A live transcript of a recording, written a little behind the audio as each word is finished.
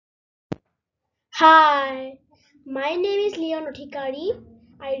Hi, my name is Leon Adhikary.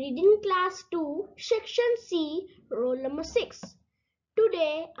 I read in class 2, section C, roll number 6.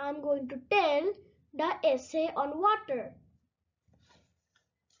 Today I am going to tell the essay on water.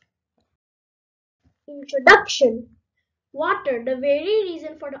 Introduction. Water, the very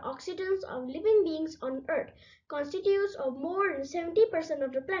reason for the existence of living beings on earth, constitutes of more than 70%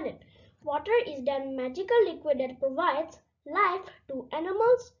 of the planet. Water is that magical liquid that provides life to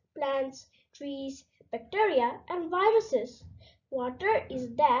animals, plants, trees, bacteria, and viruses. Water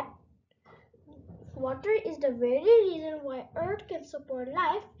is that Water is the very reason why Earth can support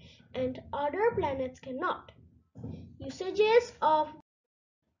life and other planets cannot. Usages of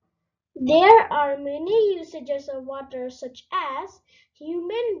There are many usages of water, such as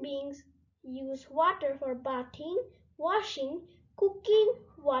human beings use water for bathing, washing, cooking,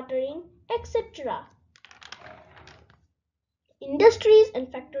 watering, etc. Industries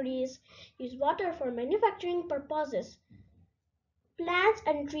and factories use water for manufacturing purposes. Plants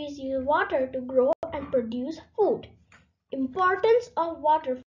and trees use water to grow and produce food. Importance of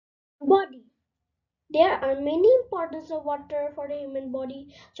water for the body. There are many importance of water for the human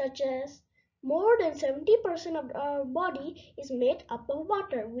body, such as more than 70% of our body is made up of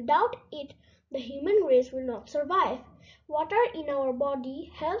water. Without it, the human race will not survive. Water in our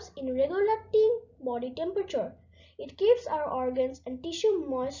body helps in regulating body temperature. It keeps our organs and tissue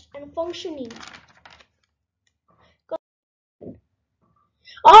moist and functioning.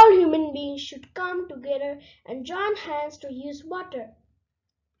 All human beings should come together and join hands to use water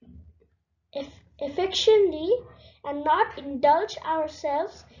affectionately and not indulge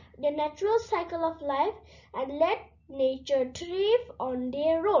ourselves in the natural cycle of life and let nature thrive on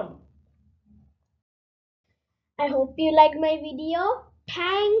their own. I hope you liked my video.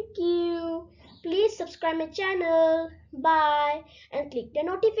 Thank you. Please subscribe my channel. Bye and click the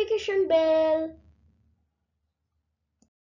notification bell.